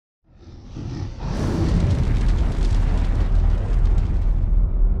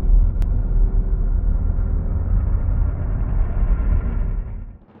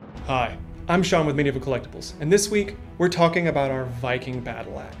I'm Shawn with Medieval Collectibles, and this week we're talking about our Viking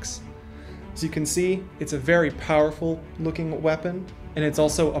Battle Axe. As you can see, it's a very powerful looking weapon, and it's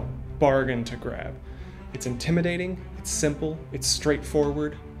also a bargain to grab. It's intimidating, it's simple, it's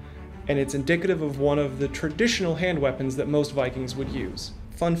straightforward, and it's indicative of one of the traditional hand weapons that most Vikings would use.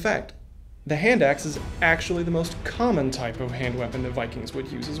 Fun fact, the hand axe is actually the most common type of hand weapon that Vikings would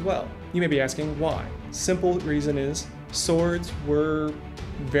use as well. You may be asking why. Simple reason is, swords were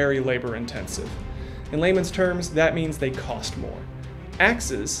very labor intensive. In layman's terms, that means they cost more.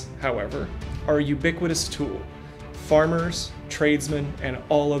 Axes, however, are a ubiquitous tool. Farmers, tradesmen, and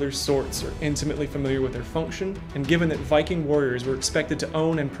all other sorts are intimately familiar with their function, and given that Viking warriors were expected to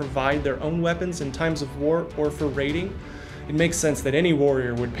own and provide their own weapons in times of war or for raiding, it makes sense that any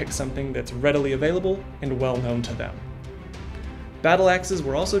warrior would pick something that's readily available and well known to them. Battle axes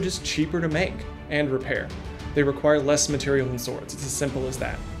were also just cheaper to make and repair. They require less material than swords, it's as simple as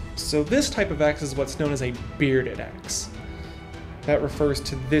that. So this type of axe is what's known as a bearded axe. That refers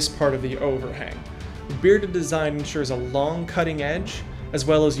to this part of the overhang. The bearded design ensures a long cutting edge as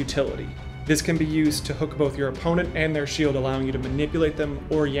well as utility. This can be used to hook both your opponent and their shield, allowing you to manipulate them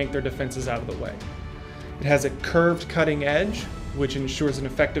or yank their defenses out of the way. It has a curved cutting edge, which ensures an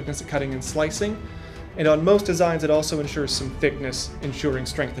effectiveness at cutting and slicing, and on most designs it also ensures some thickness, ensuring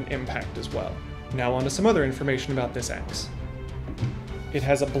strength and impact as well. Now on to some other information about this axe. It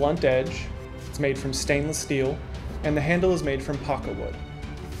has a blunt edge, it's made from stainless steel, and the handle is made from paka wood.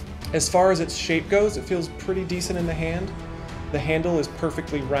 As far as its shape goes, it feels pretty decent in the hand. The handle is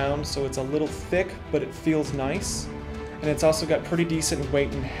perfectly round, so it's a little thick, but it feels nice, and it's also got pretty decent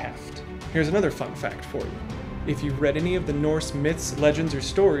weight and heft. Here's another fun fact for you. If you've read any of the Norse myths, legends, or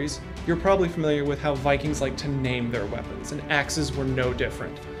stories, you're probably familiar with how Vikings like to name their weapons, and axes were no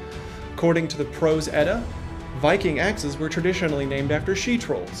different. According to the Prose Edda, Viking axes were traditionally named after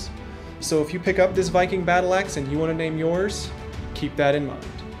she-trolls. So if you pick up this Viking battle axe and you want to name yours, keep that in mind.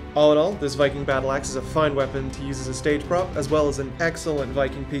 All in all, this Viking battle axe is a fine weapon to use as a stage prop, as well as an excellent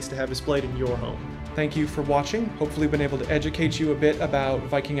Viking piece to have displayed in your home. Thank you for watching. Hopefully I've been able to educate you a bit about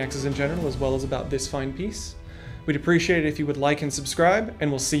Viking axes in general, as well as about this fine piece. We'd appreciate it if you would like and subscribe, and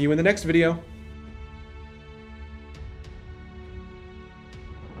we'll see you in the next video.